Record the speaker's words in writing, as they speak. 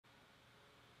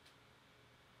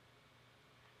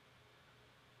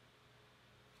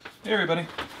Hey everybody.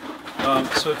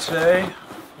 So today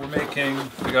we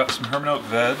got some Hermann Oak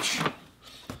veg,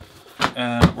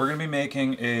 and we're going to be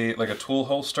making a tool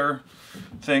holster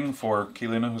thing for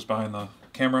Kayleena, who's behind the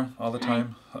camera all the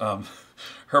time.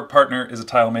 Her partner is a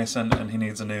tile mason and he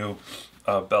needs a new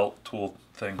belt tool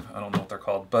thing. I don't know what they're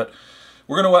called, but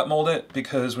we're going to wet mold it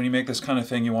because when you make this kind of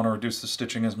thing you want to reduce the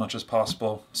stitching as much as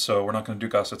possible. So we're not going to do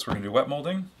gussets, we're going to do wet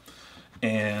molding.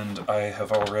 And I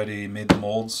have already made the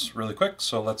molds really quick,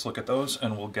 so let's look at those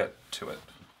and we'll get to it.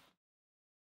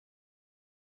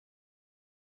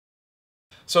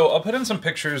 So I'll put in some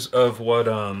pictures of what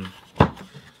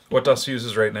Dustin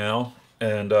uses right now,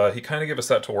 and he kind of gave us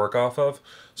that to work off of.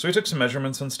 So we took some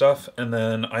measurements and stuff, and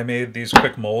then I made these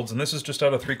quick molds, and this is just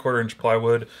out of 3/4 inch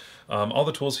plywood. All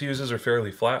the tools he uses are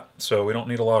fairly flat, so we don't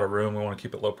need a lot of room. We want to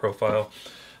keep it low profile.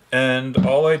 And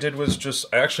all I did was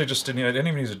I didn't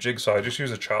even use a jigsaw, I just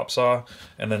used a chop saw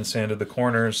and then sanded the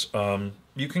corners.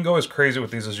 You can go as crazy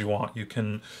with these as you want. You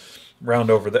can round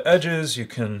over the edges, you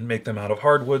can make them out of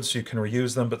hardwood so you can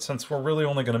reuse them, but since we're really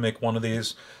only going to make one of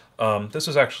these, this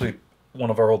is actually one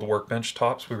of our old workbench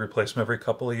tops. We replace them every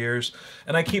couple of years.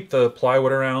 And I keep the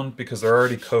plywood around because they're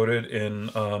already coated in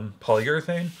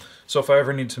polyurethane. So if I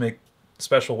ever need to make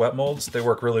special wet molds, they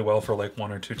work really well for like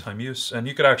 1 or 2 time use. And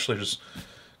you could actually just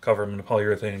cover them in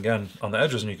polyurethane again on the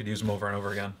edges and you could use them over and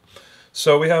over again.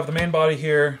 So we have the main body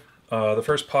here, the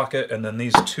first pocket, and then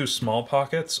these 2 small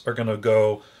pockets are going to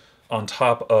go on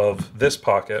top of this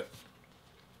pocket.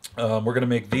 We're going to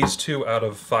make these 2 out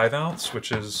of 5 ounce,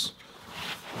 which is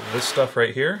this stuff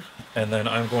right here, and then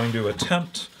I'm going to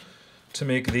attempt to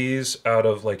make these out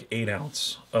of like 8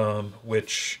 ounce,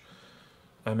 which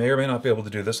I may or may not be able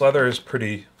to do. This leather is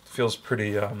feels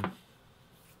pretty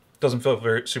doesn't feel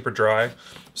very super dry,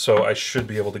 so I should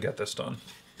be able to get this done.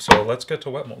 So let's get to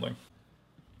wet molding.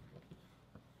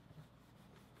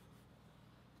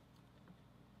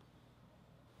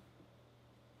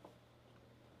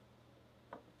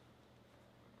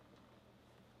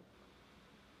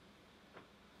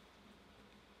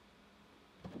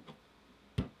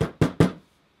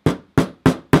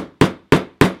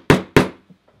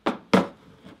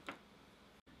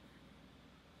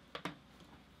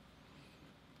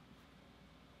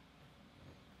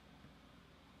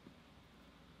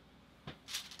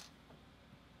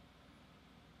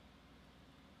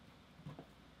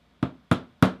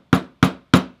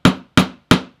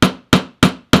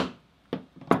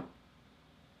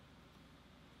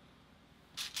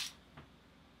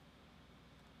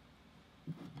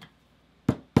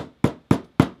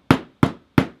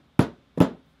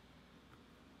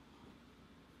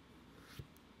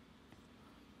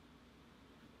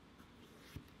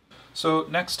 So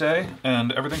next day,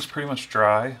 and everything's pretty much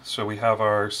dry, so we have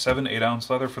our 7/8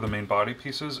 ounce leather for the main body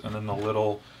pieces, and then the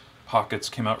little pockets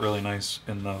came out really nice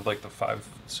in the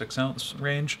 5/6 ounce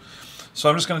range. So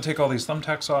I'm just going to take all these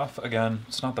thumbtacks off. Again,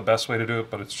 it's not the best way to do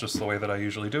it, but it's just the way that I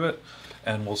usually do it,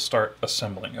 and we'll start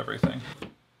assembling everything.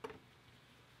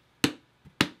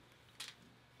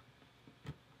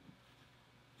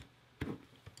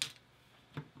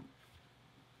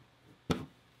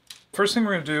 First thing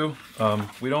we're going to do,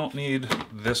 we don't need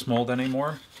this mold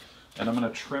anymore, and I'm going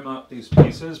to trim up these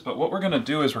pieces, but what we're going to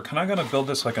do is we're kind of going to build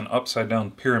this like an upside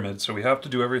down pyramid, so we have to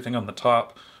do everything on the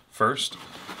top first.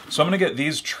 So I'm going to get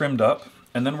these trimmed up,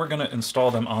 and then we're going to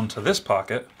install them onto this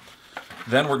pocket,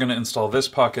 then we're going to install this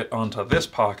pocket onto this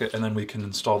pocket, and then we can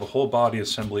install the whole body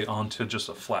assembly onto just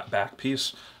a flat back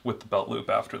piece with the belt loop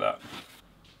after that.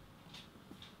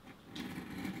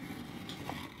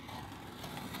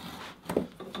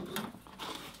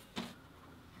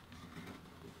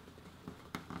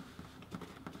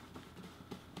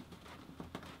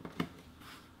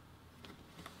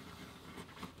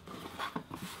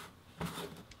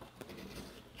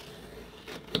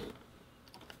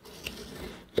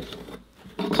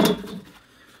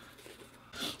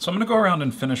 So I'm going to go around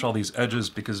and finish all these edges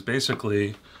because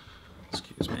basically,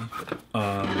 excuse me,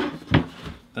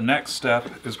 the next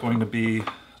step is going to be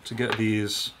to get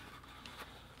these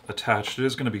attached. It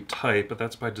is going to be tight, but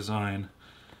that's by design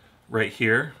right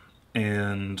here,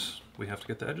 and we have to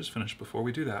get the edges finished before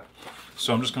we do that.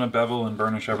 So I'm just going to bevel and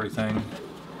burnish everything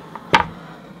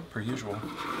per usual.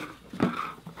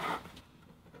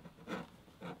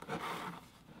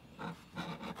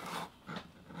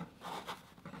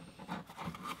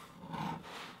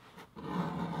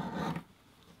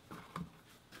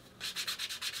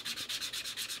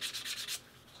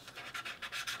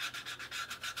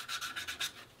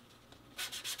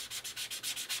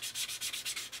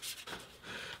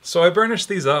 So I burnished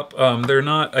these up. They're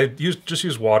not, just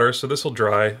use water, so this will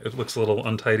dry. It looks a little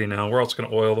untidy now. We're also going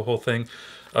to oil the whole thing.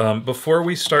 Before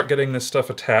we start getting this stuff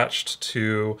attached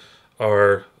to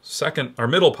our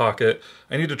middle pocket,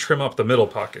 I need to trim up the middle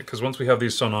pocket, because once we have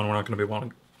these sewn on, we're not going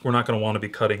to want to be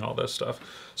cutting all this stuff.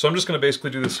 So I'm just going to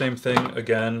basically do the same thing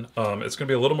again. It's going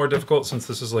to be a little more difficult since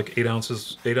this is like 8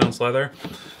 ounce leather.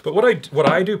 But what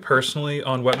I do personally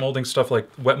on wet molded stuff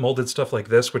like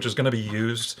this, which is going to be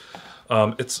used,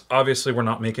 it's obviously we're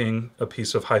not making a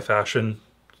piece of high fashion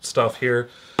stuff here.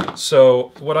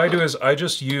 So what I do is I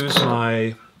just use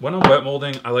when I'm wet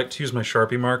molding, I like to use my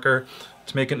Sharpie marker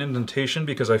to make an indentation,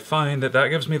 because I find that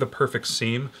gives me the perfect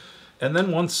seam. And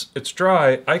then once it's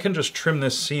dry, I can just trim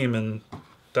this seam, and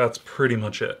that's pretty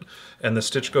much it. And the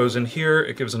stitch goes in here.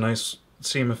 It gives a nice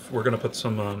seam if we're going to put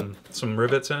some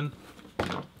rivets in.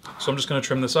 So I'm just going to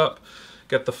trim this up,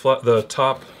 get the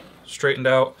top straightened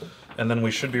out, and then we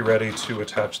should be ready to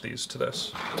attach these to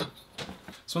this.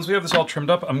 So once we have this all trimmed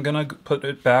up, I'm going to put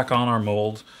it back on our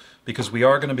mold, because we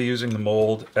are going to be using the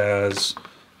mold as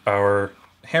our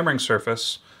hammering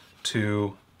surface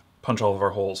to punch all of our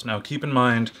holes. Now keep in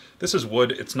mind, this is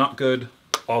wood. It's not good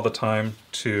all the time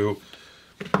to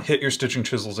hit your stitching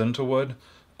chisels into wood.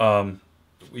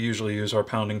 We usually use our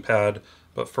pounding pad,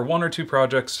 but for 1 or 2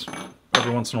 projects,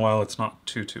 every once in a while, it's not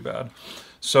too bad.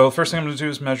 So first thing I'm going to do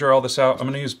is measure all this out. I'm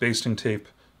going to use basting tape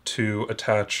to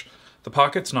attach the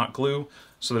pockets, not glue,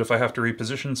 so that if I have to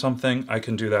reposition something, I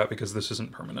can do that, because this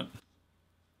isn't permanent.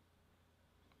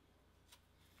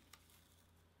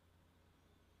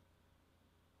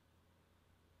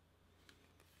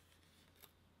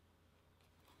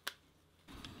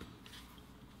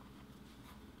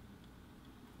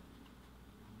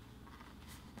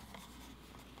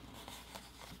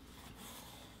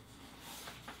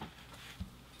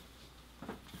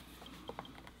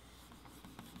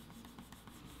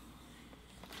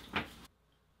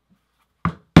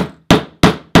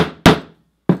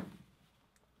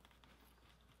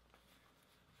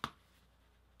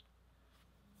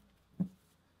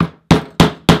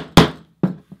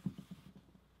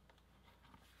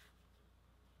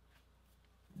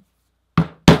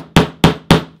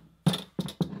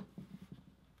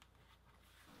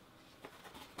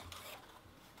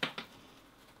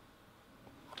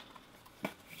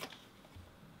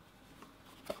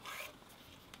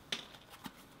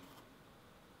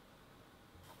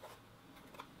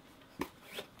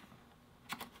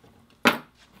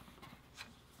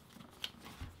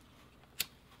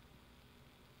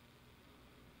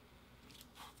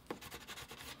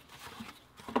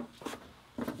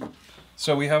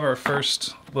 So we have our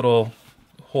first little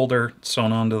holder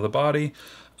sewn onto the body.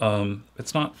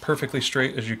 It's not perfectly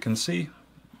straight, as you can see,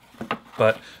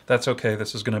 but that's okay.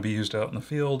 This is going to be used out in the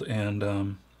field,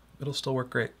 and it'll still work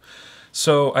great.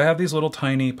 So I have these little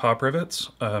tiny pop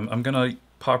rivets. I'm going to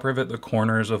pop rivet the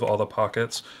corners of all the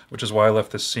pockets, which is why I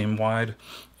left this seam wide,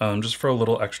 just for a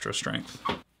little extra strength.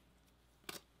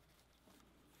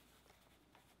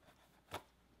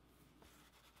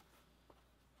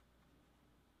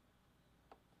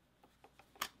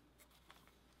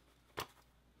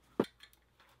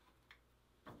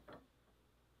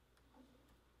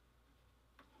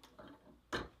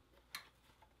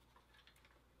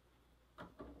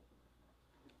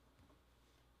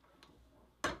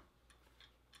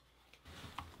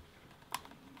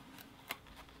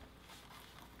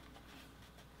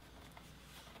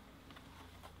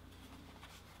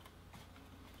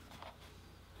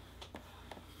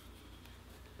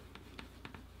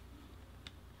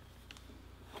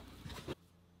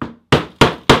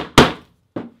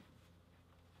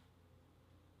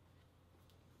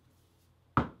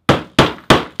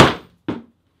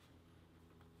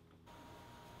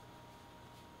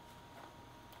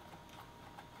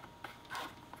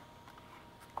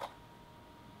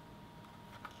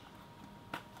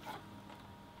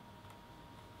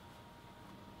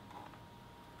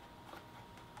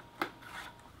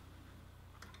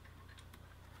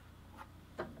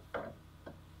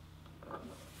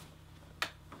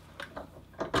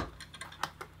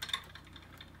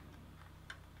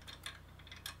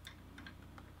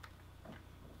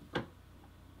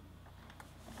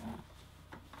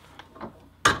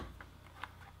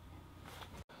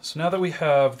 So now that we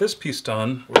have this piece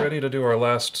done, we're ready to do our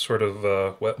last sort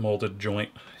of wet molded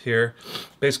joint here.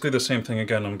 Basically the same thing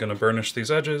again. I'm going to burnish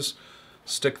these edges,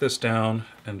 stick this down,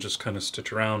 and just kind of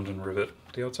stitch around and rivet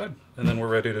the outside. And then we're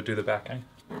ready to do the backing.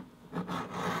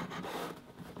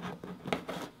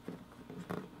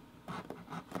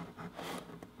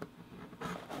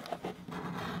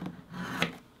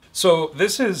 So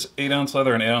this is 8-ounce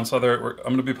leather and 8-ounce leather. I'm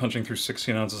going to be punching through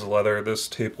 16 ounces of leather. This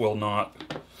tape will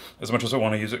not, as much as I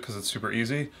want to use it because it's super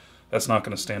easy, that's not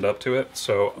going to stand up to it.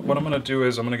 So what I'm going to do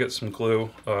is I'm going to get some glue,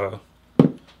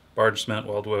 barge cement,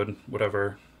 weldwood,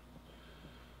 whatever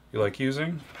you like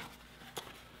using.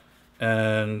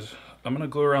 And I'm going to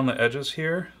glue around the edges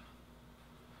here.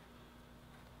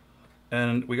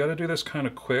 And we got to do this kind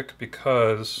of quick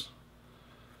because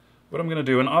what I'm going to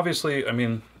do, and obviously, I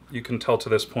mean, you can tell to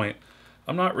this point,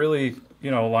 I'm not really, you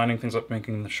know, lining things up,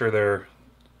 making sure they're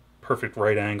perfect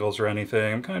right angles or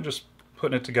anything. I'm kind of just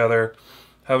putting it together,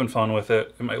 having fun with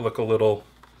it. It might look a little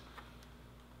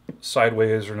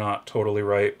sideways or not totally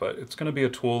right, but it's going to be a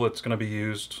tool that's going to be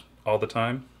used all the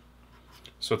time.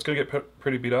 So it's going to get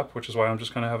pretty beat up, which is why I'm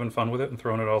just kind of having fun with it and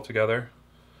throwing it all together.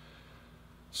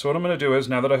 So what I'm going to do is,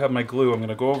 now that I have my glue, I'm going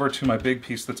to go over to my big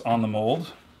piece that's on the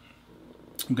mold.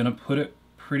 I'm going to put it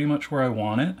pretty much where I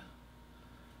want it.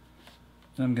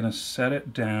 And I'm going to set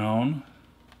it down,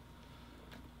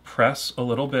 press a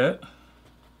little bit,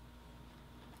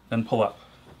 then pull up.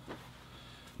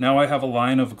 Now I have a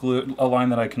line of glue, a line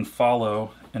that I can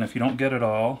follow, and if you don't get it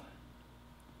all,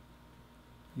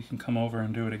 you can come over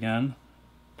and do it again.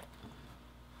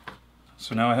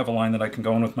 So now I have a line that I can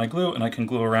go in with my glue, and I can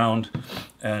glue around,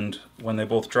 and when they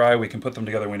both dry, we can put them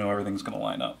together, we know everything's going to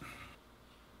line up.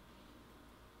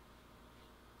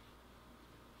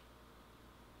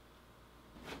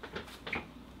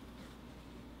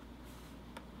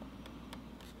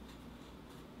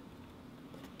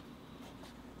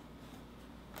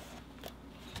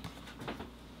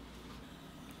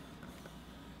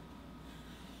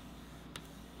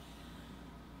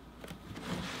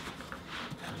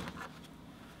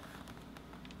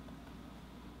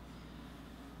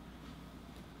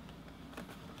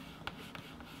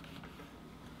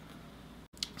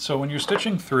 So when you're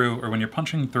stitching through, or when you're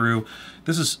punching through,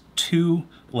 this is 2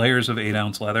 layers of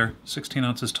 8-ounce leather, 16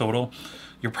 ounces total.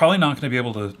 You're probably not going to be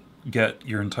able to get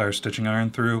your entire stitching iron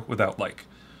through without like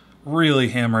really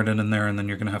hammering it in there, and then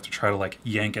you're going to have to try to like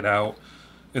yank it out.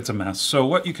 It's a mess. So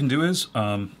what you can do is,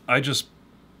 I just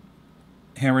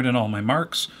hammered in all my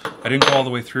marks. I didn't go all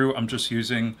the way through. I'm just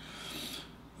using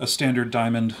a standard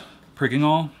diamond prigging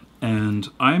awl, and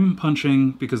I'm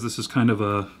punching, because this is kind of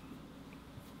a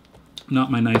not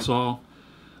my nice awl,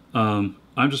 I'm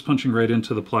just punching right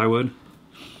into the plywood,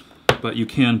 but you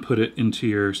can put it into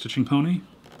your stitching pony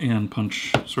and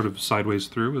punch sort of sideways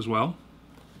through as well.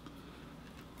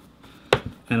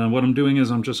 And what I'm doing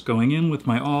is I'm just going in with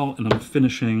my awl and I'm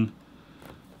finishing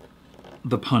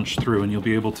the punch through, and you'll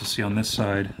be able to see on this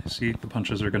side, see the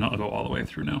punches are gonna go all the way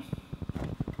through now.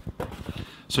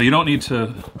 So you don't need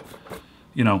to,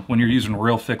 you know, when you're using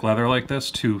real thick leather like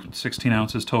this, 16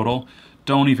 ounces total,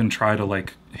 don't even try to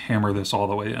like hammer this all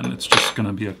the way in. It's just going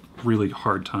to be a really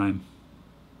hard time.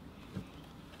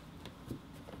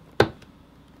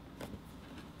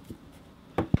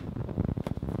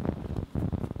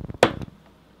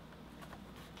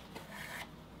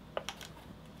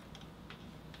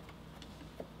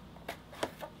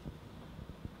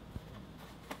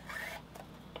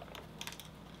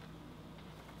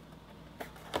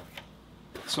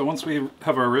 So once we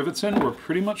have our rivets in, we're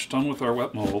pretty much done with our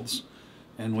wet molds.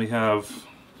 And we have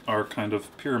our kind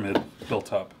of pyramid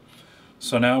built up.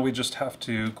 So now we just have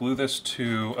to glue this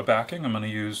to a backing. I'm going to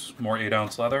use more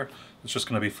 8-ounce leather. It's just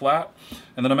going to be flat.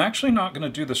 And then I'm actually not going to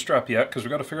do the strap yet, because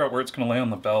we've got to figure out where it's going to lay on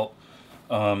the belt.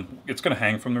 It's going to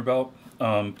hang from the belt,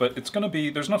 but it's going to be,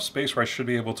 there's enough space where I should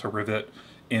be able to rivet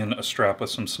in a strap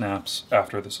with some snaps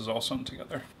after this is all sewn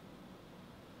together.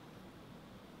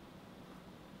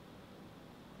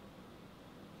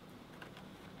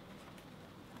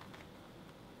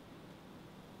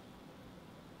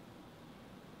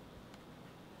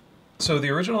 So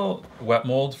the original wet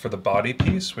mold for the body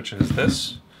piece, which is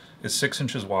this, is 6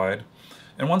 inches wide.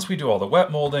 And once we do all the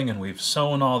wet molding and we've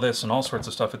sewn all this and all sorts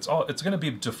of stuff, it's going to be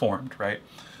deformed, right?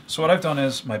 So what I've done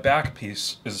is my back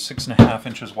piece is 6.5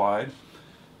 inches wide.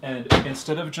 And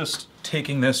instead of just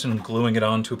taking this and gluing it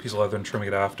onto a piece of leather and trimming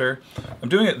it after, I'm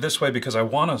doing it this way because I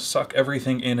want to suck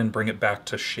everything in and bring it back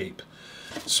to shape.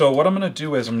 So what I'm going to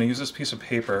do is I'm going to use this piece of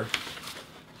paper.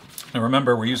 And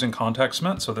remember, we're using contact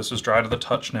cement, so this is dry to the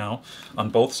touch now on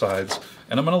both sides.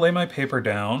 And I'm going to lay my paper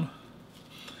down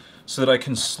so that I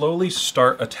can slowly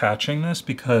start attaching this,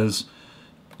 because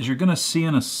as you're going to see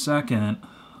in a second,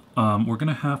 we're going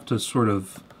to have to sort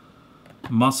of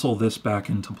muscle this back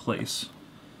into place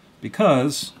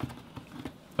because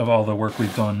of all the work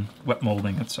we've done, wet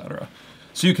molding, etc.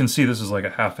 So you can see this is like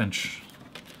a 1/2 inch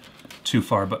too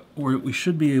far, but we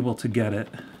should be able to get it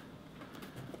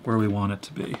where we want it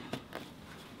to be.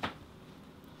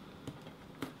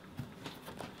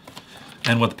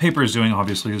 And what the paper is doing,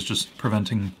 obviously, is just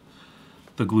preventing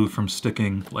the glue from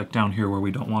sticking like down here where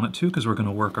we don't want it to, because we're going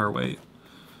to work our way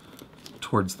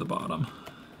towards the bottom.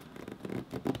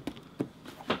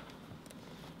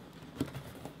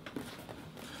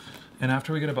 And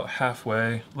after we get about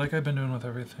halfway, like I've been doing with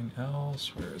everything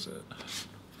else, where is it?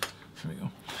 Here we go.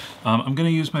 I'm going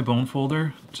to use my bone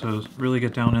folder to really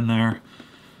get down in there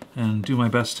and do my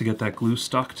best to get that glue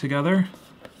stuck together.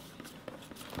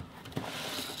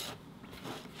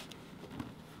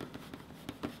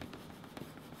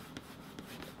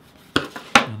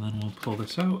 And then we'll pull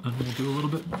this out and we'll do a little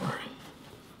bit more.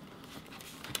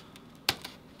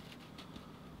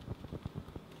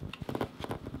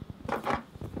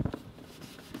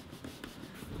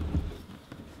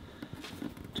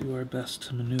 Do our best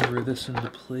to maneuver this into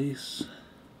place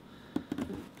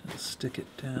and stick it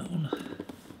down.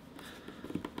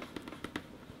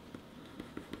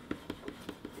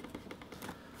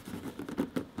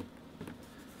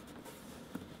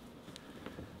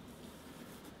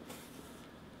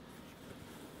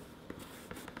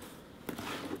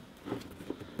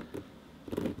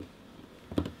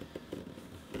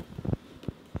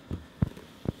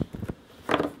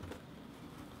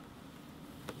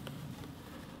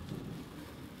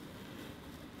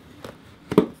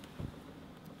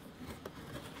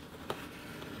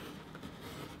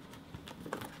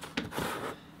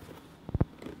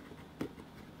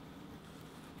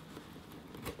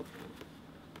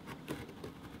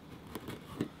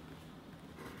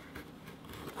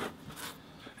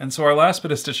 And so our last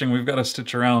bit of stitching, we've got to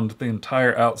stitch around the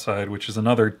entire outside, which is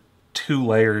another 2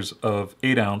 layers of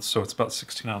 8 ounce, so it's about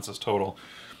 16 ounces total.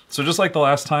 So just like the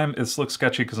last time, this looks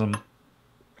sketchy because I'm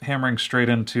hammering straight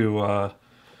into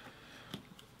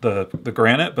the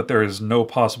granite, but there is no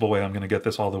possible way I'm going to get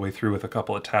this all the way through with a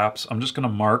couple of taps. I'm just going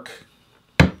to mark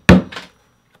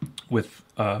with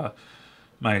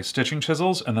my stitching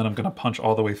chisels, and then I'm going to punch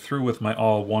all the way through with my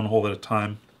awl 1 hole at a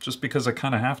time. Just because I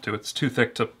kind of have to. It's too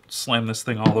thick to slam this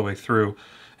thing all the way through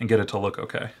and get it to look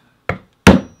okay.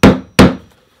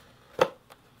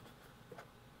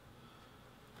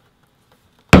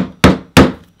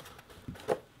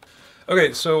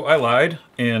 Okay, so I lied,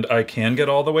 and I can get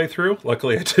all the way through.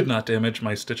 Luckily, I did not damage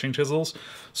my stitching chisels.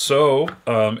 So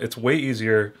it's way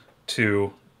easier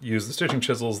to use the stitching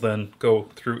chisels than go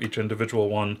through each individual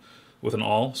one with an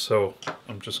awl, so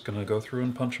I'm just gonna go through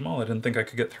and punch them all. I didn't think I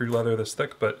could get through leather this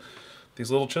thick, but these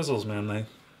little chisels, man,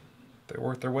 they're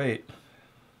worth their weight.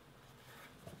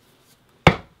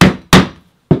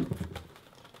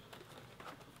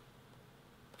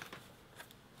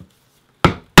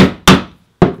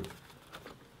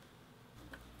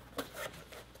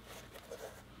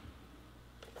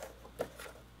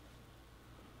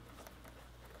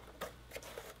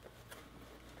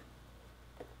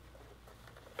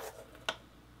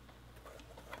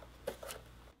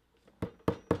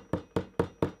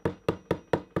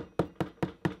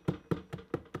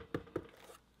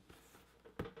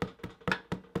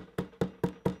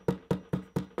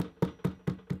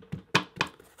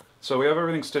 So we have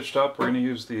everything stitched up. We're going to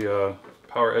use the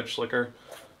power edge slicker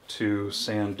to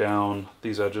sand down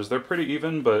these edges. They're pretty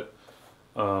even, but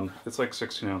it's like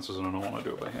 16 ounces and I don't want to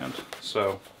do it by hand.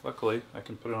 So luckily I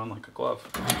can put it on like a glove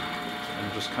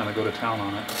and just kind of go to town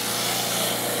on it.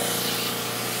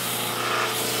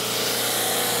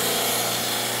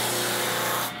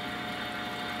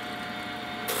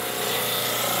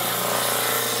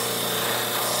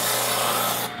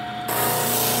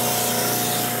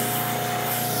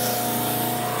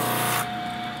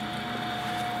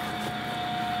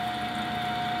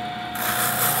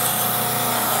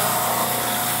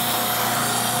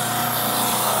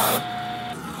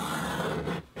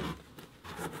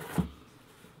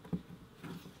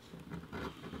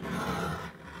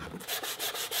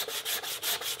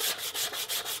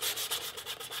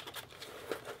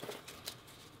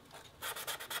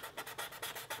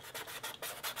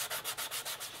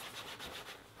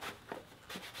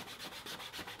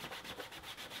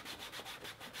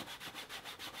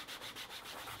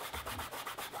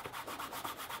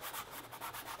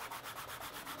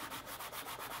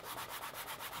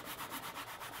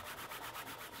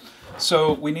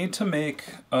 So we need to make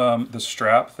the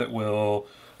strap that will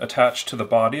attach to the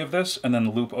body of this and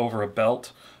then loop over a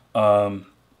belt. That's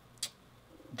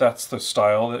the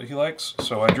style that he likes.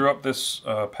 So I drew up this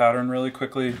pattern really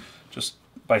quickly just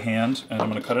by hand, and I'm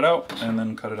going to cut it out and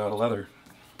then cut it out of leather.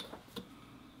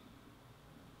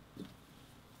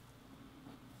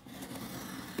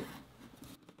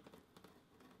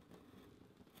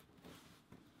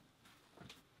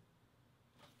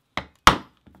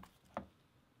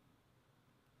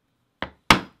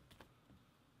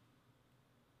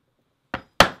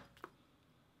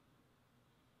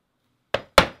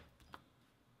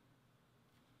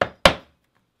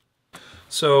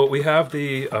 So we have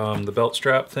the belt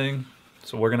strap thing.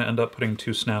 So we're gonna end up putting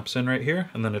 2 snaps in right here,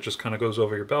 and then it just kind of goes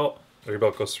over your belt, or your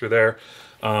belt goes through there.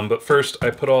 But first I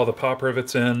put all the pop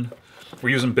rivets in. We're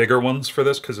using bigger ones for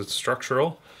this because it's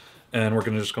structural, and we're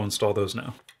gonna just go install those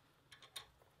now.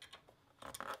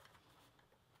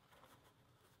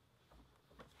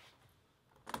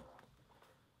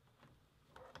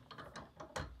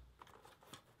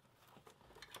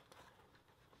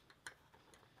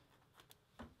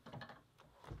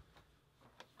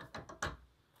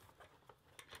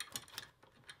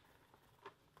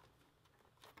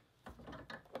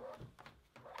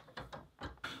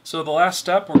 So the last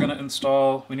step, we're going to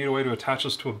install, we need a way to attach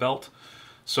this to a belt.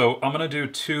 So I'm going to do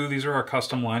 2, these are our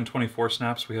custom line 24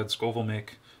 snaps we had Scoville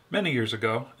make many years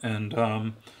ago. And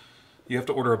you have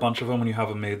to order a bunch of them when you have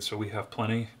them made, so we have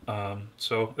plenty.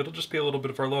 So it'll just be a little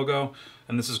bit of our logo,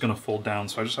 and this is going to fold down.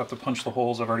 So I just have to punch the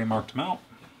holes, I've already marked them out,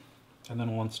 and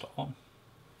then we'll install them.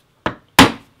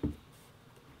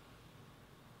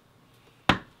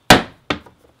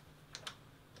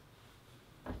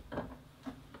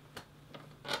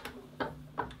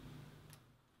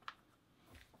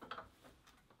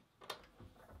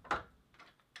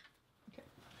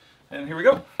 And here we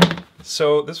go.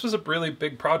 So this was a really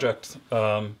big project,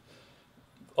 a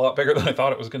lot bigger than I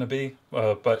thought it was going to be,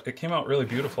 but it came out really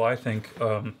beautiful, I think.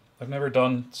 I've never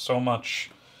done so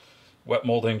much wet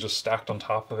molding just stacked on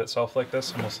top of itself like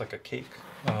this, almost like a cake.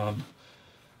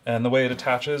 And the way it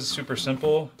attaches, super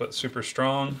simple, but super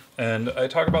strong. And I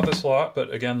talk about this a lot,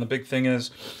 but again, the big thing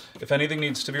is, if anything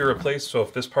needs to be replaced, so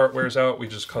if this part wears out, we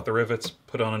just cut the rivets,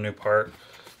 put on a new part.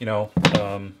 You know,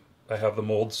 I have the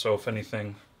molds, so if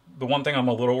anything... The one thing I'm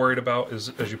a little worried about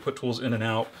is as you put tools in and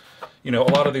out, you know,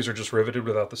 a lot of these are just riveted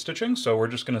without the stitching, so we're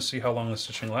just going to see how long the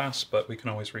stitching lasts, but we can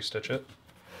always restitch it.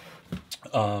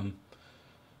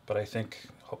 But I think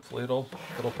hopefully it'll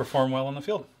perform well in the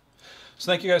field. So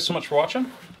thank you guys so much for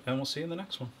watching, and we'll see you in the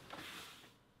next one.